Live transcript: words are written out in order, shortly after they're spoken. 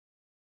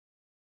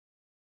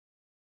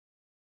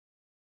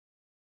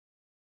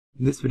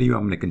In this video,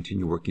 I'm going to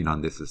continue working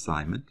on this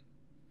assignment,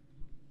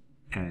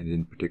 and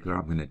in particular,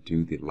 I'm going to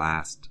do the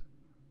last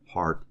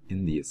part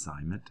in the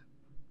assignment.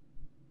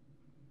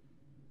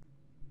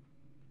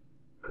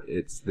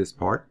 It's this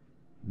part,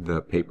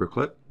 the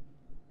paperclip.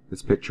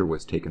 This picture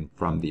was taken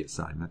from the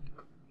assignment.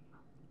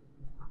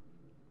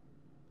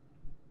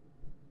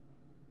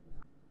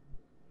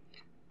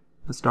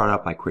 Let's start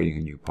out by creating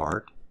a new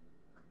part.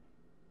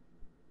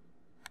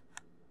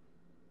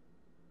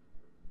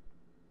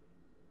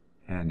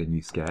 And a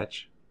new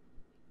sketch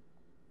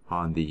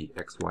on the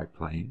XY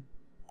plane.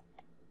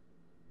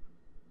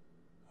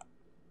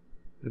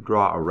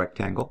 Draw a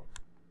rectangle.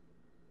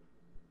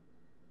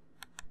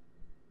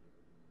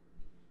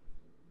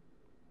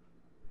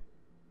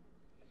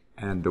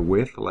 And the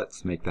width,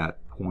 let's make that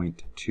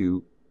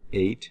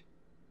 0.28.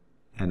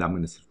 And I'm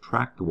going to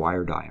subtract the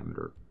wire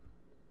diameter,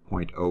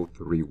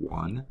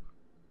 0.031.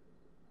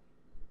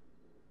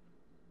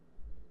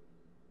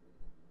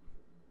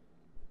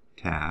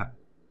 Tab.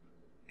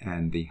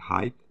 And the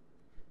height,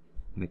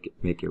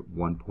 make it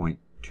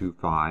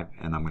 1.25,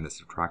 and I'm going to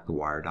subtract the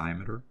wire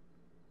diameter,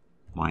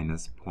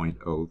 minus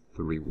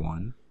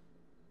 0.031.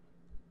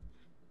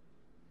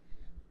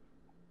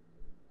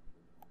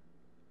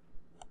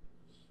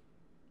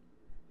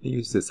 I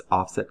use this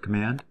offset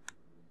command,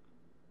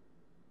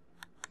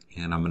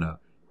 and I'm going to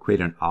create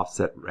an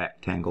offset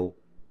rectangle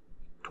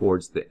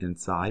towards the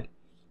inside,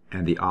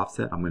 and the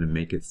offset, I'm going to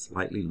make it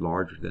slightly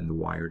larger than the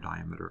wire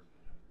diameter.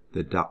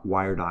 The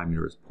wire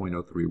diameter is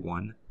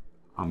 0.031.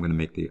 I'm going to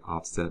make the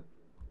offset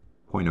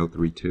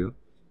 0.032.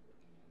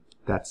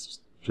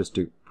 That's just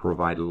to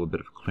provide a little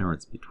bit of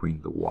clearance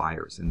between the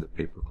wires in the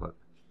paperclip.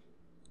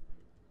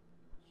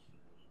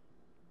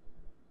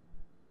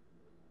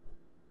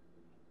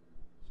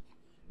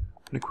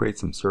 I'm going to create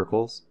some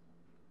circles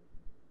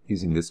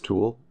using this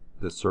tool,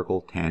 the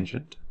circle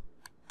tangent.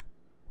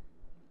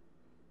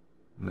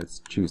 Let's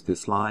choose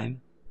this line,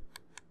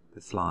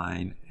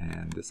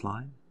 and this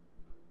line.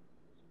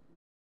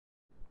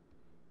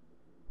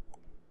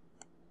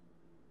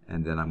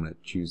 And then I'm going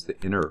to choose the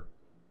inner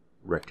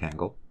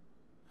rectangle.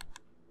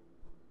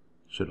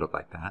 Should look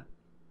like that.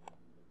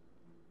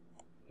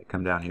 I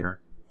come down here,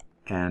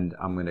 and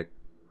I'm going to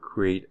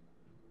create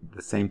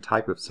the same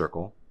type of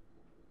circle,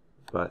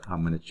 but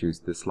I'm going to choose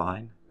this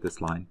line,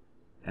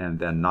 and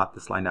then not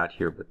this line out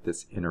here, but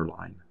this inner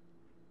line.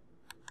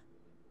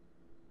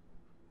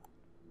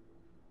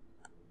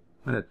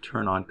 I'm going to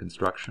turn on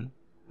construction,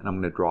 and I'm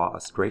going to draw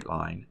a straight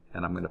line,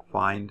 and I'm going to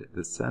find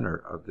the center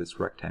of this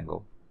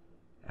rectangle.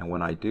 And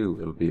when I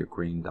do, it'll be a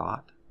green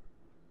dot.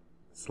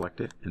 Select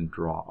it and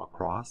draw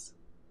across.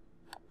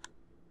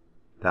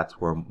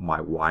 That's where my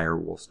wire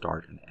will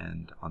start and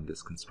end on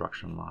this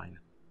construction line.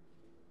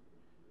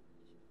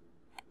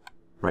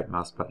 Right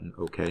mouse button,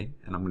 OK,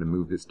 and I'm going to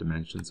move this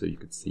dimension so you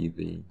could see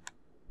the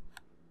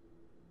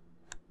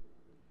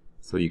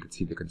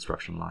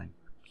construction line.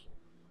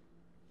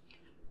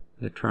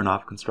 I'm going to turn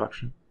off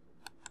construction,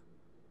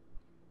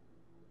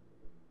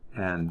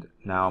 and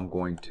now I'm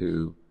going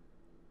to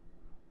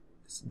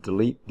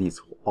delete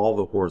all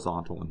the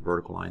horizontal and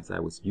vertical lines. I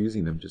was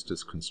using them just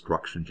as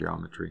construction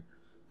geometry.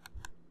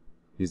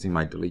 Using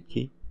my delete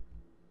key.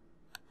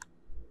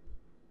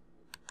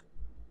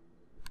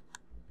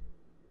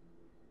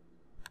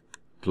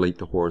 Delete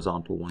the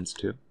horizontal ones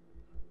too.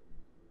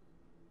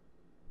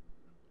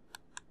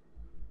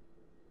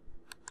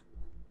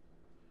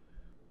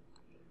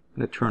 I'm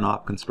going to turn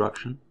off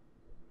construction.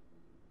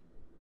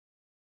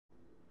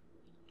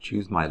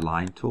 Choose my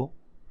line tool.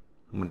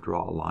 I'm going to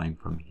draw a line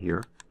from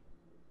here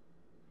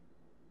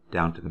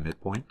down to the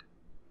midpoint,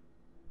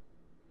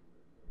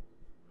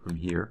 from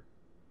here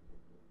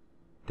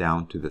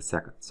down to the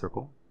second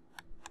circle,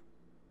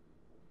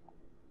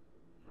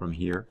 from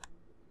here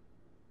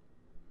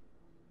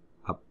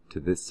up to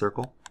this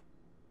circle,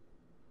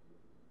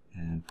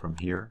 and from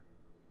here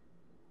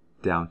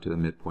down to the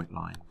midpoint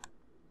line. I'm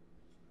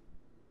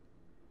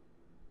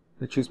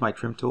going to choose my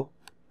trim tool.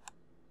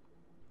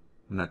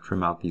 I'm going to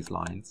trim out these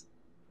lines.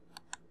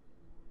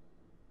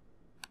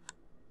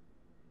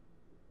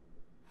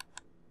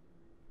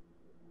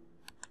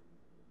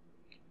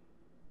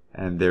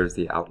 And there's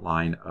the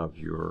outline of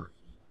your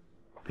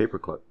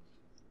paperclip,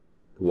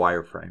 the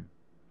wireframe.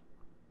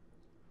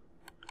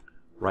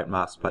 Right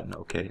mouse button,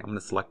 OK. I'm going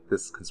to select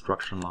this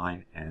construction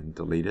line and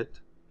delete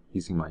it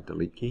using my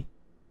delete key.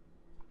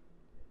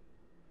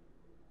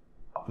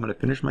 I'm going to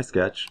finish my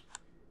sketch,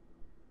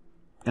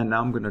 and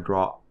now I'm going to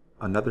draw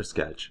another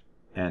sketch,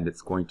 and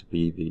it's going to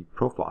be the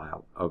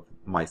profile of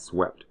my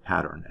swept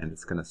pattern, and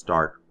it's going to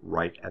start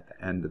right at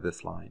the end of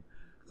this line.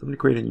 So I'm going to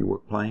create a new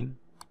work plane.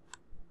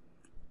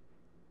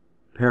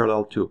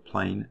 Parallel to a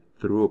plane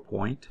through a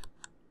point,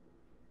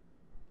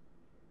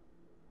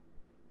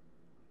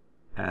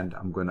 and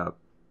I'm going to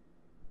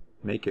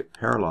make it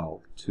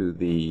parallel to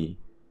the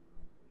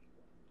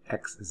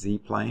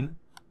XZ plane,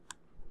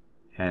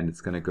 and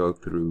it's going to go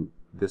through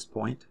this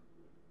point,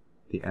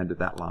 the end of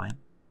that line.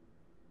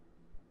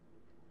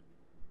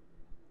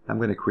 I'm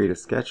going to create a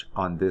sketch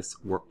on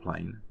this work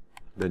plane,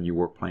 the new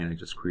work plane I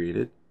just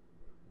created.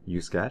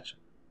 New sketch.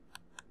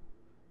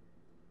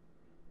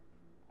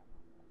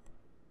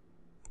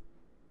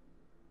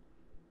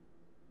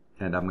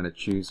 And I'm going to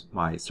choose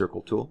my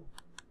circle tool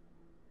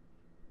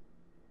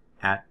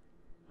at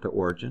the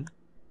origin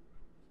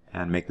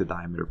and make the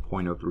diameter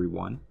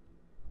 0.031.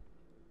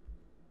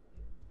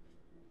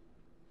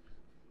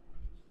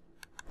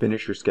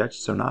 Finish your sketch.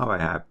 So now I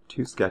have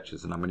two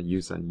sketches, and I'm going to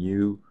use a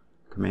new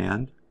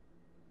command.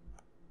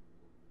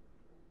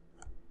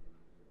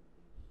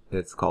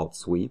 It's called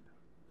sweep.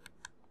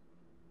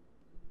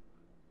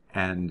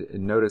 And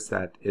notice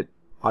that it's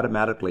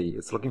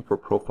looking for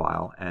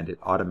profile, and it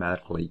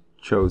automatically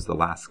chose the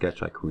last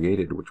sketch I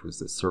created, which was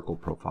the circle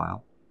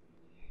profile.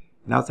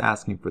 Now it's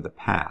asking for the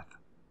path,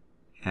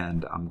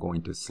 and I'm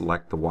going to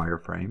select the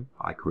wireframe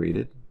I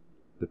created,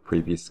 the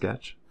previous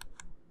sketch.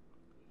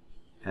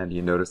 And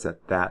you notice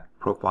that that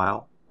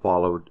profile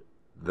followed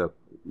the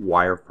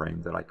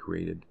wireframe that I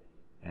created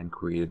and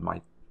created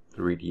my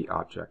 3D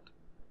object.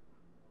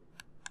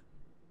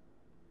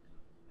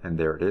 And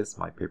there it is,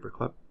 my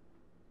paperclip.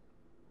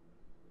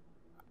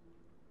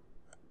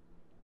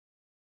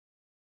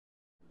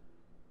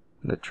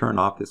 I'm going to turn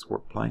off this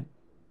workplane.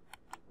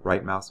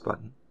 Right mouse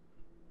button.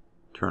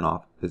 Turn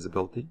off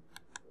visibility.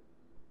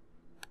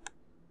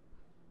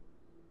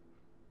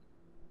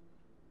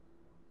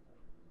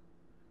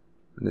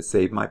 I'm going to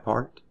save my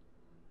part.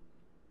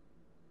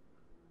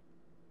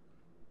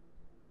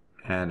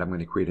 And I'm going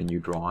to create a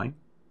new drawing.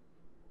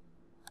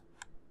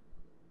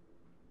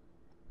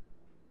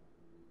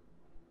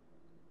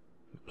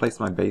 Place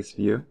my base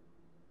view.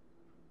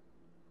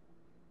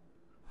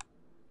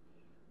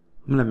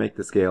 I'm going to make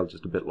the scale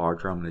just a bit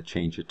larger. I'm going to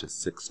change it to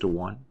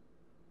 6:1.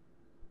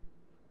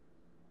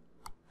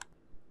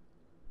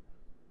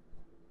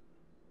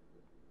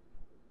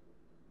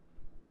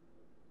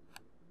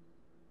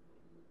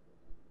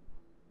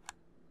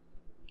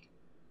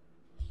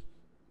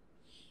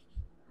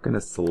 I'm going to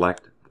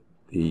select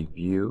the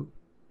view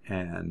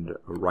and a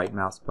right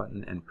mouse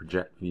button and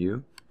project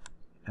view,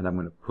 and I'm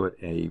going to put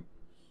an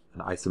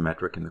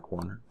isometric in the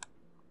corner.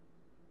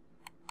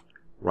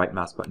 Right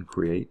mouse button,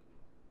 create.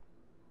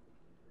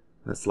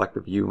 Let's select the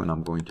view, and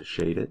I'm going to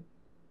shade it.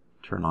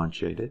 Turn on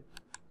shaded.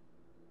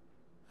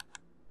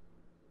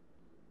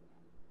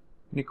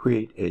 I'm going to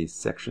create a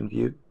section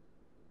view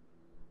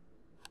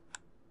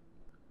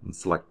and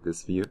select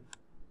this view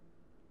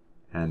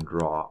and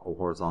draw a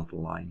horizontal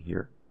line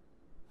here.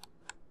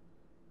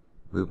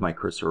 Move my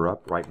cursor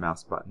up, right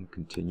mouse button,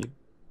 continue.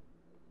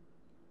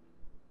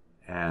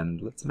 And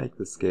let's make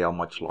the scale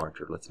much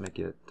larger. Let's make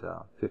it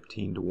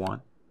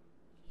 15:1.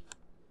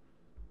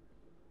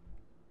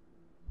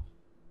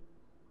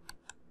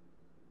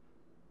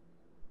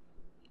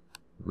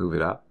 Move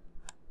it up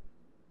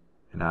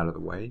and out of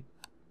the way.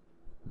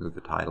 Move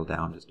the title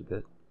down just a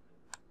bit.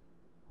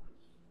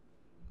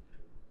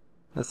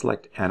 Let's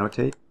select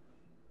Annotate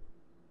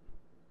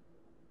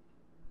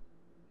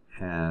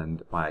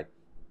and my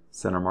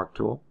Centermark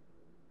tool.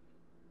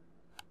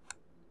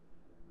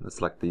 Let's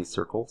select these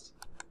circles.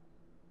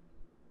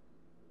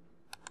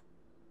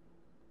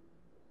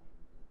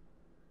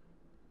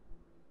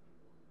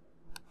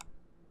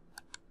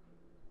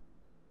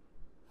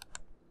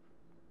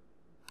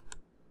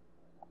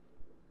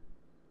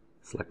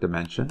 Select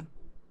dimension.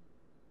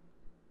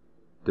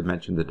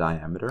 Dimension the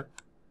diameter.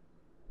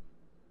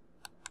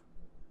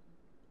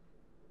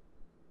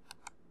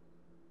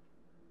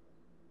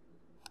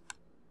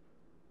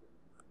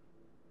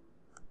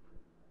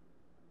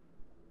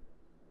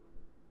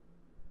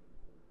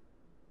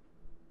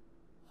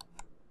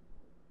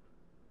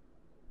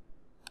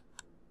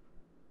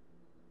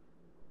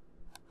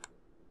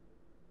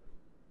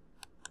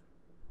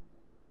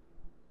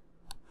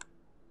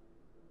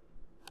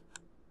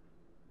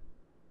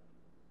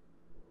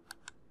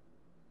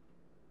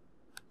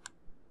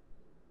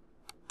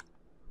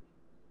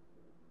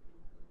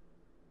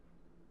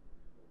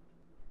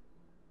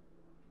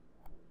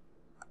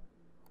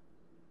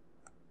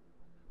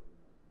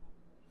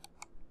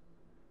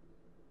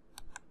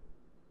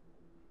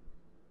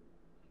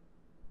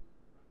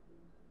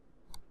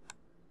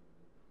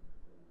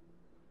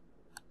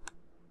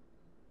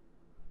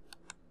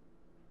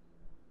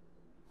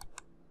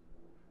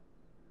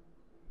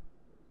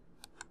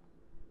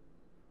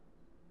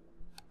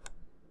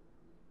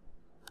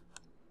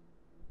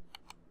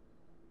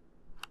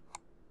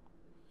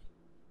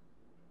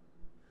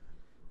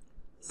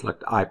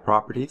 Select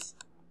iProperties.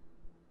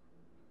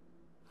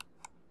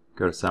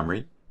 Go to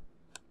Summary.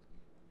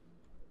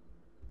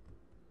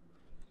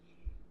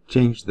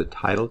 Change the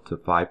title to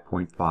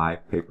 5.5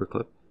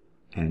 paperclip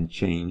and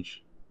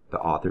change the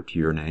author to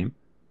your name.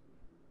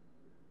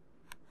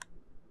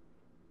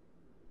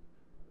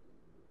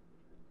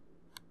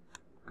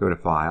 Go to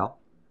File,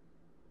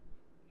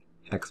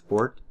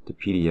 Export to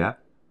PDF,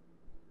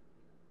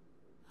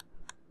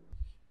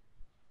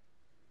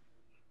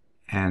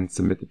 and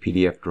submit the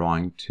PDF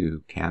drawing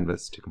to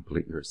Canvas to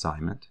complete your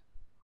assignment.